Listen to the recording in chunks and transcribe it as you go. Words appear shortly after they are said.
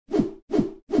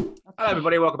Hello,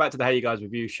 everybody. Welcome back to the Hey You Guys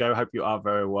review show. Hope you are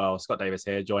very well. Scott Davis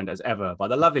here, joined as ever by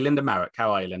the lovely Linda Marric. How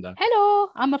are you, Linda? Hello,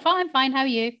 I'm fine. How are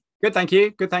you? Good, thank you.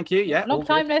 Good, thank you. Yeah, long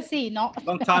time no see. Not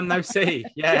long time no see.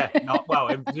 Yeah, not well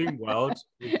in Zoom world.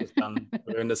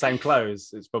 We're in the same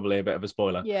clothes. It's probably a bit of a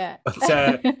spoiler. Yeah,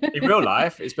 but in real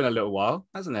life, it's been a little while,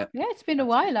 hasn't it? Yeah, it's been a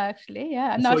while actually.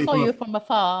 Yeah, and I saw you from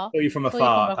afar. Saw you from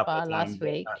afar a couple of times last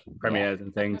week. Premieres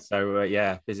and things. So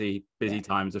yeah, busy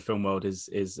times. The film world is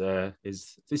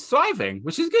thriving,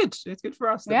 which is good. It's good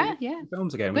for us. Yeah.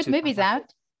 Films again. Good movies out.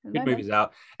 Good movies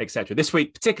out, etc. This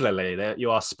week, particularly,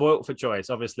 you are spoilt for choice.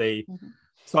 Obviously,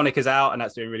 Sonic is out, and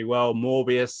that's doing really well.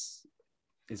 Morbius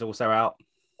is also out.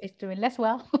 It's doing less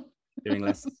well. Doing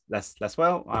less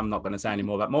well. I'm not going to say any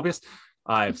more about Morbius.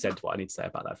 I've said what I need to say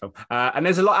about that film. And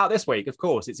there's a lot out this week. Of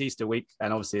course, it's Easter week,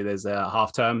 and obviously there's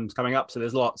half terms coming up, so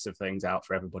there's lots of things out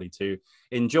for everybody to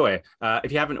enjoy.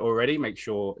 If you haven't already, make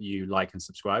sure you like and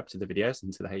subscribe to the videos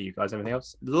and to the Hey You Guys, everything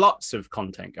else. Lots of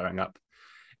content going up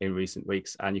in recent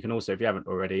weeks, and you can also, if you haven't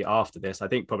already, after this, I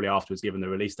think probably afterwards, given the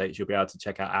release dates, you'll be able to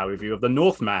check out our review of The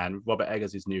Northman, Robert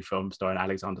Eggers' new film starring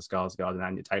Alexander Skarsgård and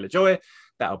Anya Taylor-Joy.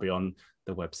 That'll be on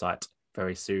the website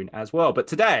very soon as well. But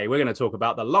today we're going to talk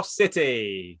about The Lost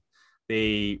City,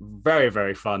 the very,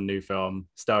 very fun new film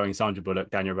starring Sandra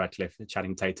Bullock, Daniel Radcliffe,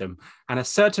 Channing Tatum, and a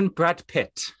certain Brad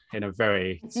Pitt in a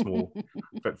very small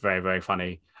but very, very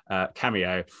funny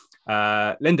cameo.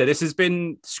 Linda, this has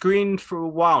been screened for a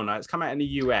while now. It's come out in the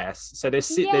US, so there's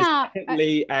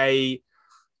definitely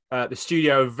the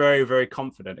studio very, very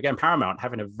confident. Again, Paramount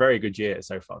having a very good year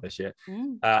so far this year.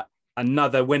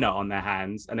 Another winner on their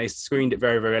hands, and they screened it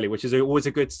very, very early, which is always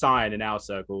a good sign in our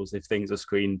circles if things are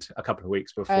screened a couple of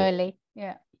weeks before. Early,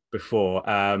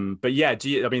 but yeah,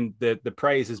 the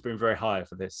praise has been very high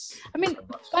for this. I mean,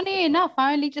 funny enough,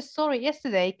 I only just saw it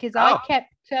yesterday because I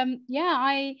kept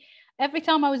every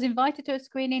time I was invited to a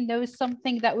screening, there was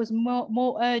something that was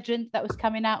more urgent that was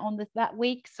coming out on that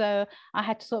week, so I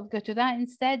had to sort of go to that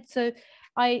instead. So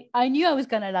I knew I was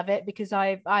going to love it because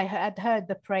I had heard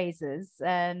the praises,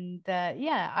 and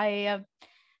I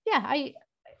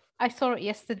saw it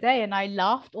yesterday and I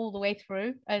laughed all the way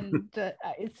through, and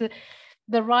it's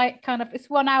the right kind of, it's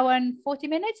 1 hour and 40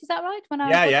 minutes, is that right? 1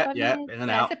 hour in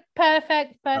and out. It's a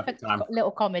perfect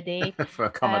little comedy. For a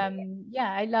comedy.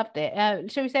 I loved it.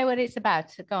 Shall we say what it's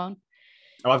about? Go on.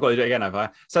 Oh, I've got to do it again, have I?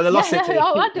 So The Lost City.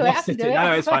 I'll do it. I can do it.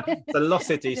 No, it's fine. So The Lost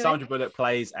City, Sandra Bullock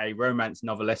plays a romance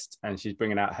novelist, and she's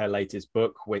bringing out her latest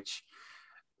book, which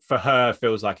for her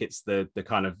feels like it's the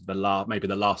kind of the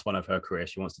last one of her career.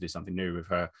 She wants to do something new with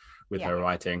her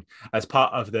writing. As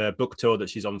part of the book tour that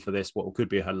she's on for this, what could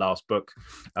be her last book,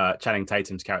 Channing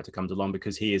Tatum's character comes along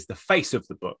because he is the face of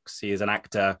the books. He is an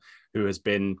actor who has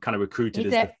been kind of recruited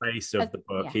as the face of the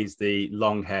book. He's the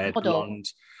long-haired, blonde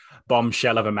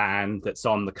bombshell of a man that's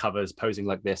on the covers posing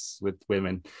like this with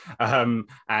women,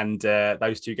 and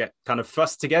those two get kind of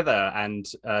thrust together, and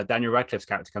Daniel Radcliffe's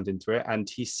character comes into it, and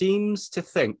he seems to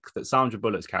think that Sandra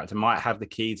Bullock's character might have the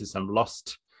key to some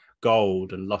lost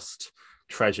gold and lost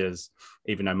treasures,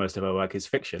 even though most of her work is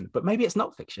fiction. But maybe it's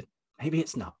not fiction. Maybe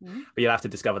it's not, but you'll have to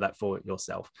discover that for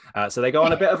yourself. So they go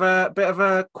on a bit of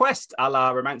a quest, a la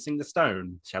Romancing the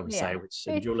Stone, shall we say? Which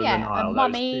Julian and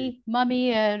Mummy,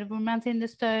 Romancing the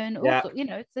Stone. Yeah,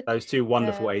 also, those two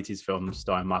wonderful 80s films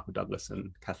starring Michael Douglas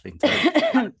and Kathleen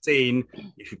Turner. Seen,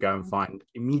 you should go and find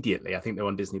immediately. I think they're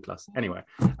on Disney Plus. Anyway,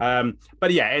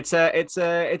 but yeah, it's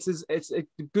a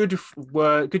good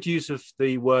word, good use of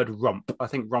the word romp. I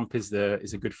think romp is a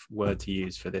good word to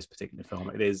use for this particular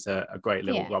film. It is a great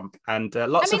little romp. And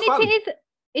lots of fun.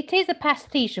 It is a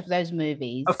pastiche of those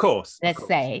movies. Of course. Let's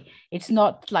say. It's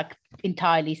not like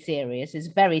entirely serious. It's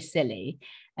very silly.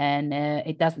 And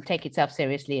it doesn't take itself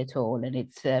seriously at all. And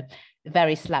it's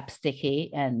very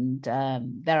slapsticky. And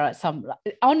there are some...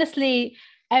 Honestly,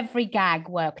 every gag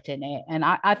worked in it. And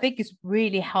I think it's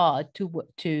really hard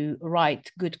to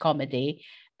write good comedy.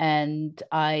 And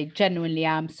I genuinely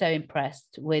am so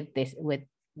impressed with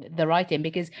the writing,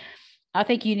 because I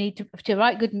think you need to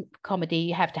write good comedy.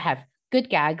 You have to have good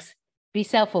gags, be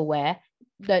self-aware,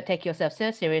 don't take yourself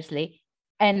so seriously,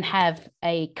 and have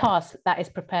a cast that is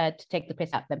prepared to take the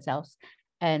piss out themselves.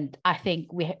 And I think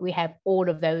we have all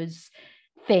of those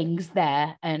things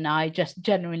there. And I just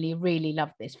genuinely really love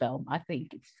this film. I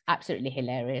think it's absolutely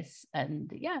hilarious.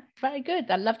 And yeah, very good.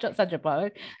 I love Sandra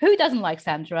Bullock. Who doesn't like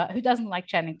Sandra? Who doesn't like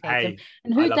Channing Tatum?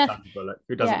 And who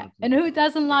doesn't? And who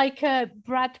doesn't like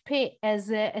Brad Pitt as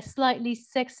a slightly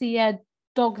sexier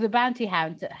Dog the Bounty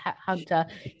Hunter?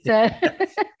 So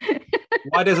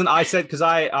Why doesn't I said because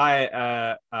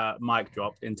Mike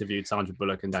dropped interviewed Sandra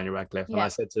Bullock and Daniel Radcliffe, and I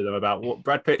said to them about what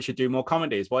Brad Pitt should do more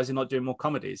comedies. Why is he not doing more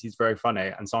comedies? He's very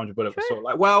funny. And Sandra Bullock was sort of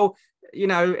like, well, you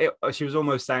know, she was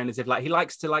almost saying as if like he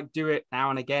likes to like do it now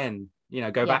and again, you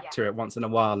know, go back to it once in a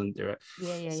while and do it.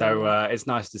 It's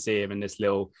nice to see him in this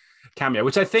little cameo,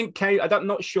 which I think I'm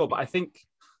not sure, but I think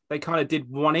they kind of did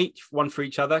one for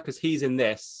each other, because he's in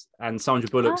this and Sandra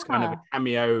Bullock's kind of a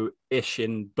cameo-ish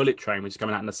in Bullet Train, which is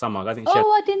coming out in the summer. I think.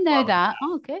 I didn't know that.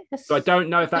 Oh, okay. So I don't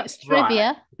know if that's trivia.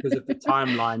 Right because of the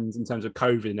timelines in terms of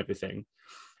COVID and everything,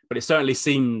 but it certainly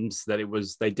seems that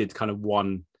they did kind of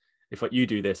one. If you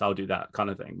do this, I'll do that kind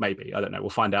of thing. Maybe, I don't know. We'll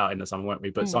find out in the summer, won't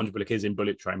we? But Sandra Bullock is in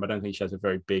Bullet Train, but I don't think she has a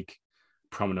very big,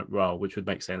 prominent role, which would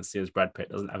make sense since Brad Pitt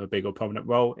doesn't have a big or prominent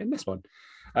role in this one.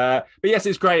 But yes,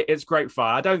 it's great. It's great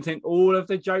fun. I don't think all of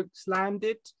the jokes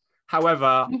landed.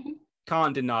 However,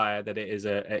 can't deny that it is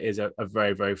a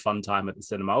very, very fun time at the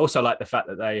cinema. I also like the fact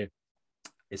that they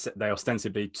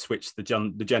ostensibly switch the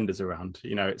genders around.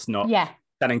 You know, it's not.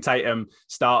 Channing Tatum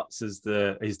starts as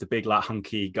he's the big like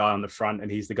hunky guy on the front,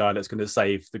 and he's the guy that's going to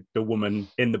save the woman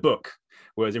in the book.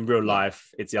 Whereas in real life,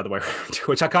 it's the other way around,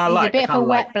 which I kind of like. A bit of a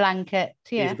wet blanket.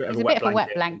 Yeah, he's a bit of a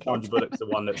wet blanket. Sandra Bullock's the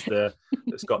one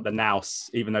that's got the nous,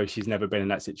 even though she's never been in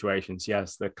that situation. She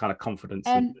has the kind of confidence.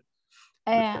 And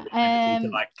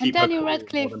Daniel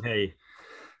Radcliffe.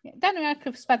 Daniel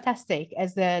Radcliffe's fantastic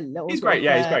as the little. He's great.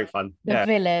 He's great fun. The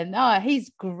villain. Oh,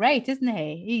 he's great, isn't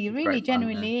he? He really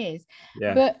genuinely is.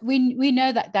 Yeah. But we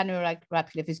know that Daniel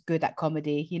Radcliffe is good at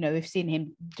comedy. You know, we've seen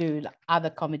him do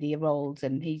other comedy roles,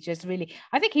 and he just really,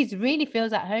 I think he's really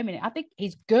feels at home in it. I think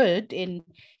he's good in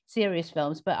serious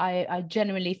films, but I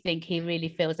genuinely think he really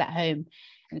feels at home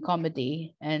in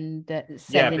comedy, and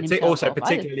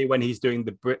particularly when he's doing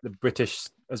the British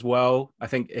as well. I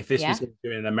think if this was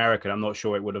doing an American, I'm not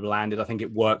sure it would have landed. I think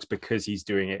it works because he's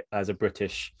doing it as a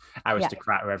British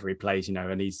aristocrat wherever he plays, you know,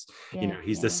 and he's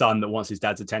the son that wants his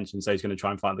dad's attention, so he's going to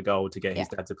try and find the goal to get his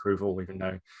dad's approval, even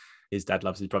though his dad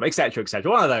loves his brother, etc., etc.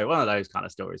 One of those kind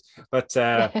of stories. But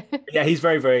he's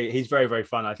very, very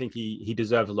fun. I think he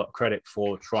deserves a lot of credit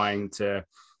for trying to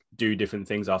do different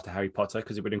things after Harry Potter,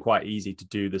 because it would have been quite easy to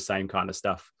do the same kind of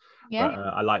stuff. But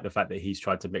I like the fact that he's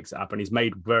tried to mix it up, and he's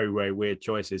made very, very weird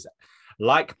choices,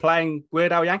 like playing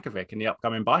Weird Al Yankovic in the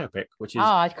upcoming biopic, which is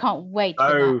I can't wait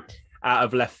so out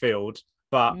of left field.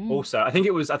 But also I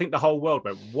think the whole world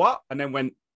went what, and then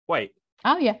went wait.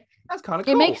 Oh yeah, that's kind of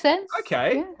cool. It makes sense.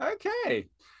 Okay.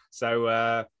 So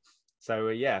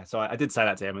I did say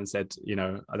that to him and said, you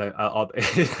know,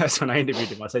 that's when I interviewed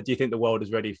him. I said, do you think the world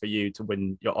is ready for you to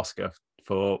win your Oscar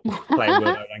for playing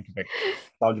Weird Al Yankovic?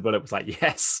 Sandra Bullock was like,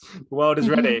 yes, the world is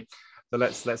ready. So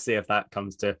let's see if that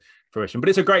comes to fruition. But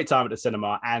it's a great time at the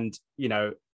cinema, and you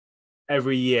know,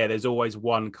 every year there's always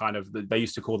one kind of, they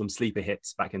used to call them sleeper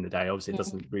hits back in the day. Obviously, it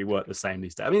doesn't really work the same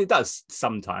these days. I mean, it does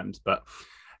sometimes, but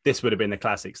this would have been the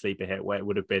classic sleeper hit where it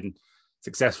would have been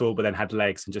successful, but then had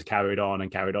legs and just carried on.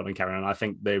 I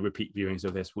think the repeat viewings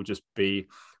of this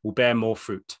will bear more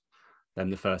fruit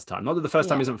than the first time. Not that the first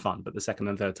time isn't fun, but the second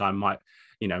and third time might,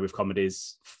 you know, with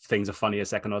comedies, things are funnier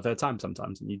second or third time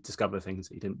sometimes, and you discover things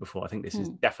that you didn't before. I think this is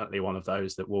definitely one of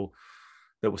those that will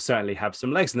certainly have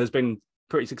some legs, and there's been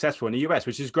pretty successful in the US,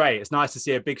 which is great. It's nice to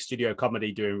see a big studio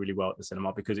comedy doing really well at the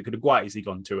cinema, because it could have quite easily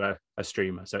gone to a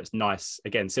streamer. So it's nice,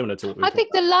 again, similar to what I think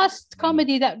the last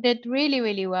comedy that did really,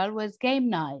 really well was Game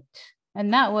Night.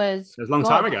 And that was a long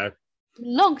time ago,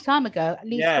 at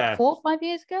least 4 or 5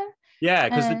 years ago. Yeah,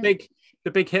 because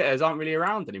the big hitters aren't really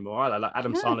around anymore. Like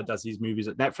Adam Sandler does these movies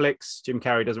at Netflix. Jim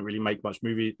Carrey doesn't really make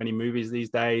many movies these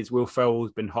days. Will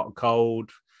Ferrell's been hot and cold.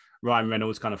 Ryan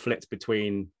Reynolds kind of flips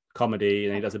between comedy,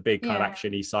 and he does a big kind of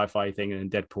actiony sci-fi thing, and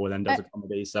then Deadpool then does a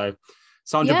comedy. So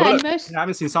Sandra Bullock, I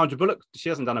haven't seen Sandra Bullock. She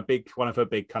hasn't done one of her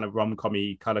big kind of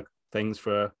rom-commy kind of things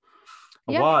for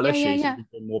a while. She's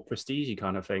been more prestige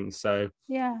kind of things. So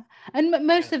and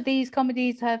most of these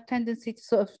comedies have tendency to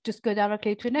sort of just go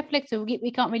directly to Netflix, so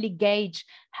we can't really gauge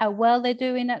how well they're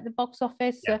doing at the box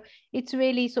office. So it's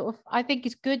really sort of, I think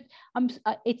it's good.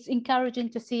 It's encouraging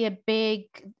to see a big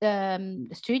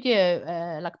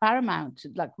studio like Paramount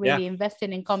like really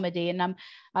investing in comedy, and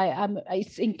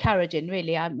it's encouraging.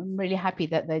 Really, I'm really happy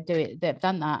that they've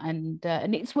done that, and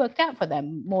it's worked out for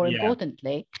them. More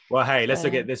importantly, well, hey, let's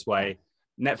look at it this way.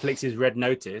 Netflix's Red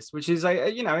Notice, which is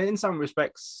you know, in some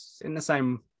respects in the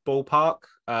same ballpark,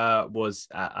 was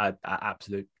an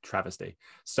absolute travesty.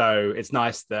 So it's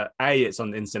nice that A, it's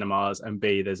in cinemas, and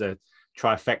B, there's a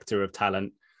trifecta of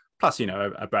talent, plus, you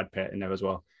know, a Brad Pitt in there as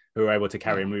well, who are able to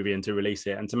carry a movie and to release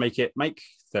it and to make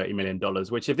 $30 million,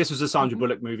 which if this was a Sandra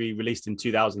Bullock movie released in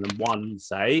 2001,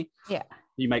 say,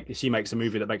 she makes a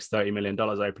movie that makes $30 million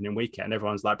opening weekend.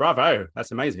 Everyone's like, bravo,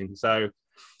 that's amazing. So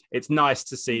it's nice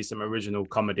to see some original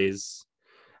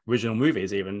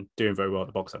movies even doing very well at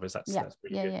the box office. That's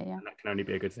really good. And that can only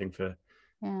be a good thing for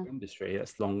the industry.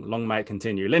 That's long may it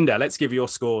continue. Linda, let's give your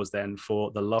scores then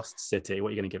for The Lost City. What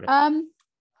are you going to give it?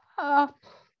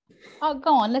 Oh,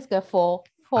 go on, let's go 4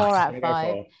 out of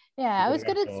 5. I was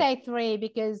going to say 3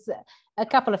 because a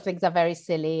couple of things are very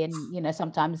silly, and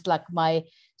sometimes like my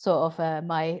sort of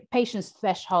my patience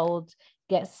threshold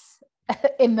gets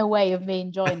in the way of me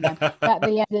enjoying them. But at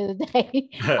the end of the day,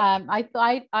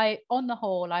 I on the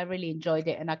whole, I really enjoyed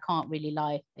it, and I can't really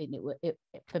lie.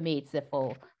 For me, it's a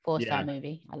four-star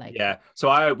movie. I like it. So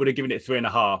I would have given it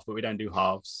 3.5, but we don't do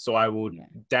halves. So I will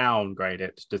downgrade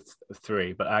it to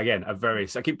 3. But again,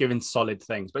 so I keep giving solid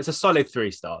things, but it's a solid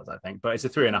 3 stars, I think. But it's a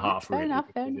 3.5. Fair enough.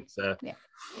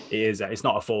 It's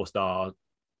not a 4-star.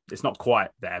 It's not quite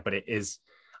there, but it is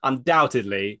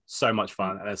undoubtedly so much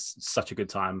fun, and it's such a good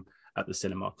time at the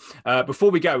cinema.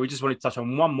 Before we go, we just wanted to touch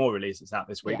on one more release that's out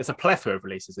this week. There's a plethora of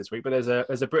releases this week, but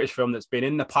there's a British film that's been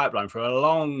in the pipeline for a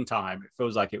long time. It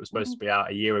feels like it was supposed to be out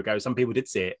a year ago. Some people did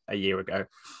see it a year ago.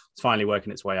 It's finally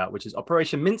working its way out, which is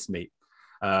Operation Mincemeat,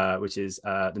 which is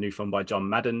the new film by John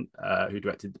Madden, who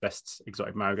directed The Best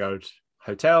Exotic Marigold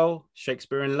Hotel,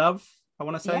 Shakespeare in Love, I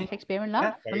want to say. Shakespeare in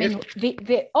Love. I mean,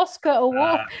 the Oscar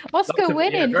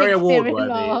winning very Shakespeare in award-worthy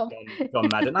Love. John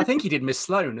Madden. I think he did Miss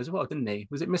Sloane as well, didn't he?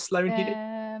 Was it Miss Sloane he did?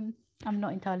 I'm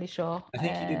not entirely sure. I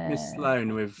think he did Miss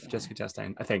Sloane with Jessica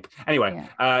Chastain, I think. Anyway,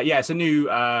 it's a new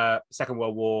Second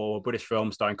World War British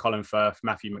film starring Colin Firth,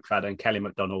 Matthew McFadden, Kelly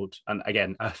MacDonald, and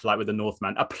again, like with The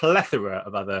Northman, a plethora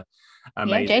of other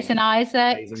amazing, Jason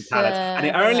Isaacs, amazing talents.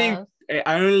 And it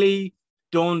only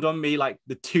dawned on me like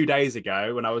the 2 days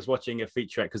ago when I was watching a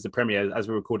featurette, because the premiere, as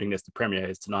we're recording this, the premiere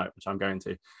is tonight, which I'm going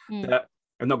to. That,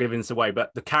 I'm not giving this away,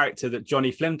 but the character that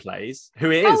Johnny Flynn plays,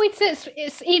 who it is.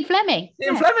 It's Ian Fleming.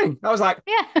 Ian Fleming. I was like,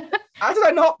 how did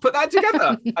I not put that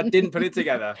together? I didn't put it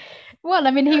together. Well,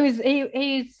 I mean, he's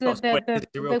the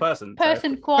real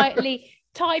person quietly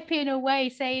typing away,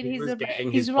 saying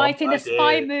he's writing a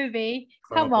spy movie.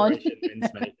 Come on.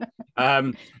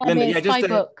 Linda,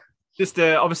 book.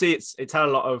 Obviously it's had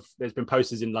a lot of, there's been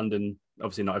posters in London,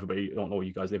 obviously not all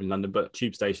you guys live in London, but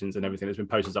tube stations and everything, there's been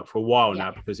posters up for a while now,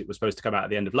 because it was supposed to come out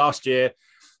at the end of last year,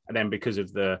 and then because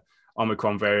of the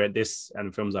Omicron variant, this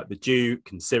and films like The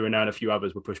Duke and Cyrano and a few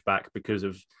others were pushed back because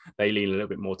of they lean a little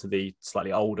bit more to the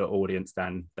slightly older audience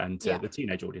than to the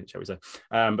teenage audience, shall we say.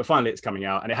 But finally it's coming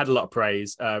out, and it had a lot of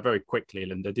praise very quickly.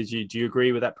 Linda, do you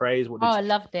agree with that praise? I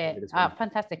loved it.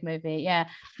 Fantastic movie.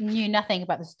 Knew nothing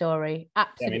about the story,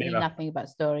 absolutely nothing about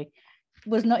the story.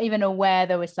 Was not even aware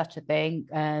there was such a thing,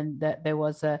 and that there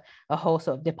was a whole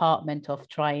sort of department of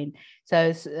trying.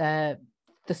 So the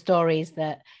stories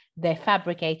that they're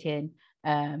fabricating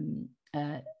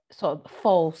sort of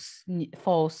false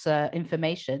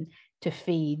information to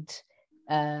feed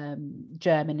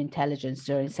German intelligence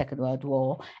during the Second World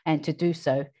War, and to do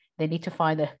so they need to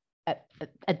find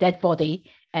a dead body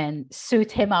and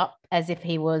suit him up as if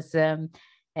he was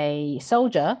a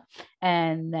soldier,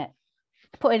 and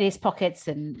put in his pockets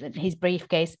and his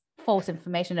briefcase false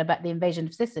information about the invasion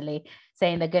of Sicily,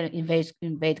 saying they're going to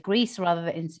invade Greece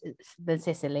rather than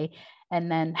Sicily, and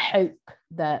then hope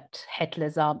that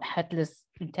Hitler's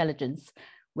intelligence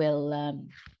will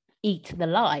eat the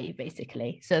lie,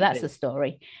 basically. So that's the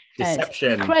story.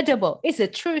 Deception. It's incredible. It's a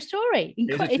true story.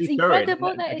 It's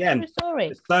incredible that it's a true story.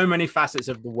 There's so many facets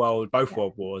of the world, both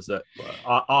world wars, that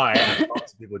I and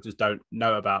lots of people just don't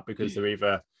know about, because they're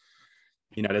either,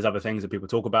 there's other things that people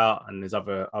talk about, and there's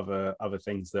other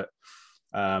things that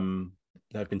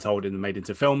have been told and made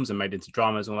into films and made into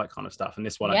dramas and all that kind of stuff. And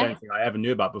this one I don't think I ever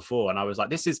knew about before. And I was like,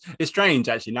 it's strange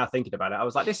actually, now thinking about it. I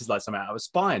was like, this is like something out of a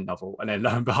spy novel. And then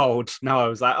lo and behold, now I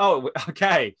was like, oh,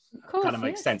 okay, kind of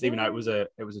makes sense, even though it was a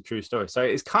true story. So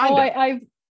it's kind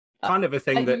of a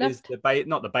thing that is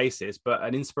not the basis, but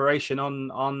an inspiration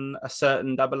on a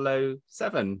certain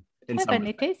 007. It is,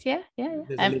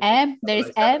 M. There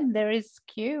is M. There is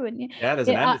Q, and there's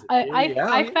an M.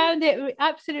 I found it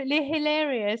absolutely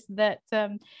hilarious that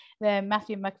the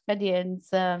Matthew McFadden's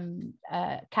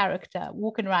character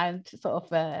walking around sort of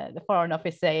the Foreign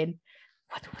Office saying,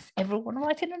 "What, was everyone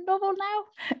writing a novel now?"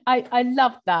 I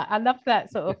love that. I love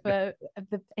that sort of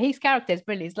his character is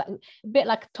brilliant. It's like a bit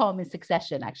like Tom in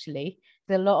Succession, actually.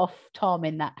 There's a lot of Tom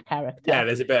in that character. Yeah,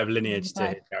 there's a bit of lineage to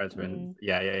his character, and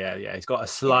he's got a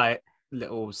slight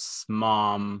little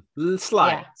smarm, little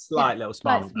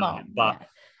smarm, but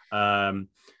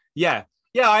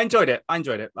I enjoyed it.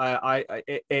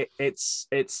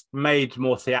 It's made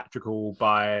more theatrical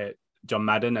by John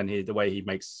Madden and the way he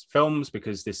makes films,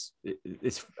 because this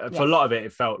for a lot of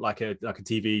it felt like a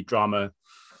TV drama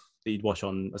that you'd watch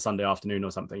on a Sunday afternoon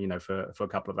or something, you know, for a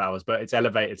couple of hours. But it's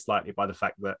elevated slightly by the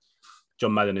fact that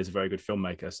John Madden is a very good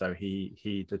filmmaker. So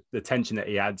the tension that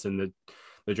he adds and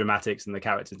the dramatics and the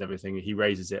characters and everything, he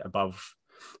raises it above,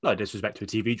 no disrespect to a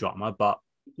TV drama, but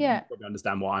you probably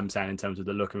understand what I'm saying in terms of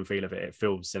the look and feel of it. It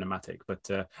feels cinematic,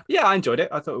 but yeah, I enjoyed it.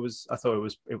 I thought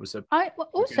it was a. I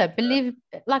also believe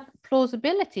like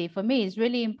plausibility for me is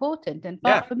really important, and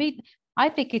for me, I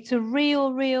think it's a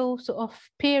real sort of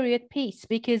period piece,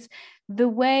 because the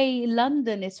way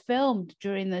London is filmed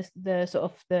during the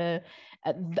sort of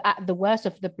at the worst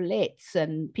of the Blitz,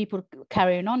 and people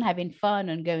carrying on having fun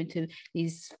and going to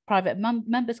these private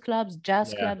members clubs,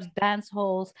 jazz clubs, dance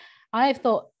halls. I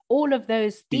thought all of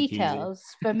those details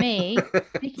for me,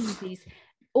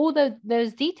 all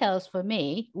those details for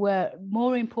me were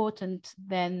more important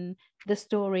than the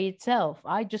story itself.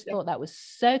 I just thought that was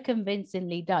so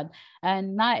convincingly done,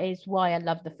 and that is why I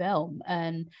love the film.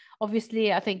 And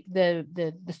obviously, I think the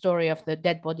story of the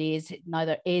dead body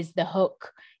is the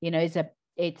hook, you know,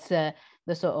 it's the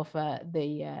sort of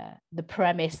the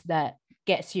premise that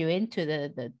gets you into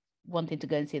the wanting to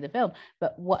go and see the film.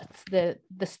 But what's the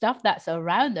stuff that's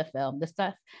around the film, the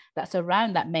stuff that's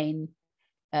around that main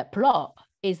plot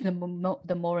is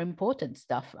the more important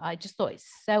stuff. I just thought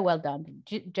it's so well done.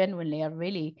 Genuinely, I'm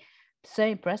really so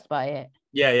impressed by it.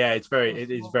 Yeah,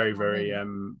 it is very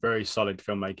very solid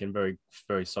filmmaking, very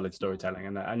very solid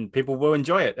storytelling, and people will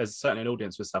enjoy it. There's certainly an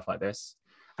audience for stuff like this,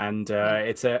 and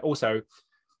it's also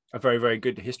a very very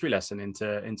good history lesson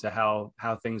into how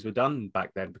things were done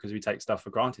back then, because we take stuff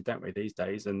for granted, don't we, these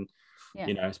days? And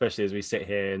you know, especially as we sit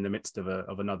here in the midst of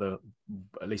another,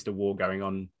 at least a war going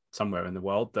on somewhere in the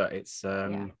world, that it's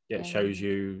it shows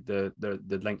you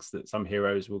the lengths that some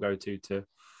heroes will go to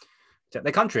protect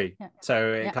their country.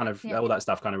 So it kind of all that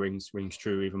stuff kind of rings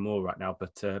true even more right now.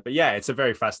 But yeah, it's a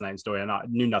very fascinating story, and I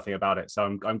knew nothing about it,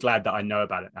 so I'm glad that I know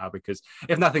about it now, because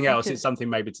if nothing else, it's something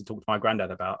maybe to talk to my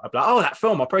granddad about. I'd be like, oh, that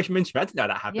film Operation Mincemeat, I didn't know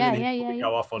that happened.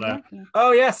 Go off on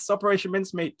oh yes, Operation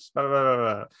Mincemeat, blah, blah, blah,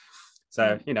 blah.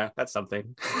 So, you know, that's something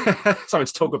to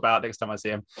talk about next time I see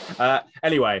him.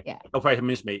 Anyway, Operation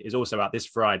Mincemeat is also out this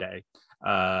Friday.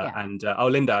 And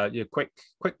Linda, your quick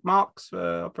marks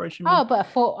for Operation Mincemeat?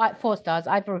 But 4 stars.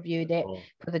 I've reviewed it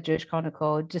for the Jewish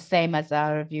Chronicle, just same as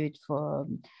I reviewed for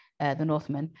the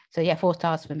Northman. So yeah, 4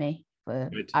 stars for me.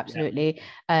 Absolutely.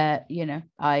 You know,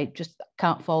 I just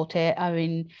can't fault it. I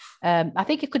mean, I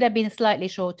think it could have been slightly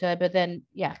shorter, but then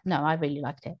I really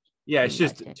liked it. Yeah, it's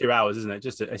just 2 hours, isn't it?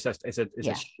 It's a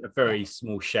very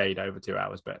small shade over 2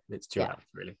 hours, but it's 2 hours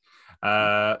really.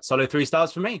 Solid 3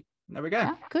 stars for me. There we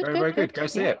go. Very good. Go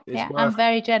see it. I'm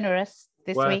very generous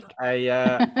this week.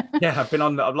 I've been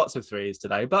on lots of 3s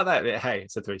today, but hey,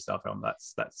 it's a 3-star film. But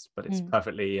it's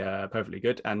perfectly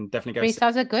good, and definitely go. 3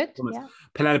 stars are good. Yeah.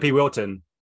 Penelope Wilton.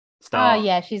 Star. Oh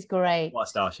yeah, she's great. What a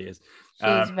star she is.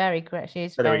 She's very great.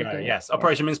 She's so very there we go. good. Yes,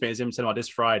 Operation Mincemeat is in cinema this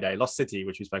Friday. Lost City,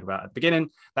 which we spoke about at the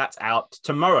beginning, that's out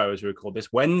tomorrow as we record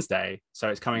this, Wednesday. So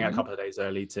it's coming out a couple of days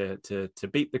early to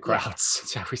beat the crowds,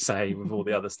 shall we say, with all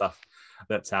the other stuff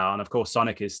that's out. And of course,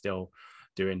 Sonic is still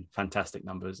doing fantastic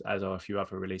numbers, as are a few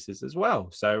other releases as well.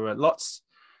 So lots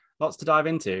to dive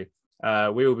into.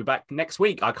 We will be back next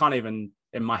week. I can't even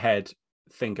in my head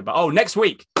think about next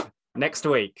week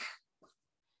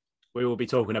we will be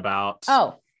talking about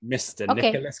Mr.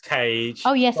 Nicolas Cage.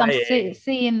 Oh yes, I'm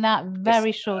seeing that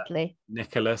very shortly.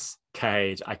 Nicolas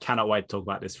Cage. I cannot wait to talk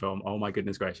about this film. Oh my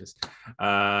goodness gracious.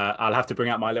 I'll have to bring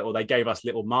out they gave us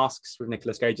little masks with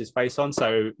Nicolas Cage's face on.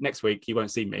 So next week you won't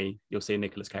see me. You'll see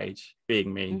Nicolas Cage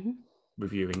being me,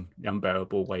 reviewing The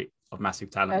Unbearable Weight of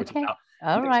Massive Talent, which is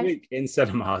out next week in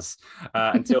cinemas.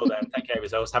 Until then, take care of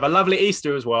yourselves. Have a lovely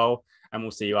Easter as well, and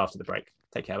we'll see you after the break.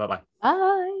 Take care. Bye-bye.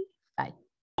 Bye. Bye.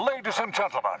 Ladies and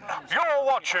gentlemen, you're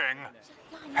watching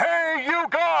Hey You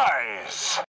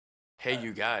Guys! Hey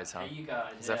You Guys, huh? Hey You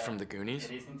Guys. Is that from the Goonies?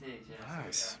 It is indeed, yes.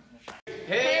 Nice.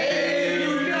 Hey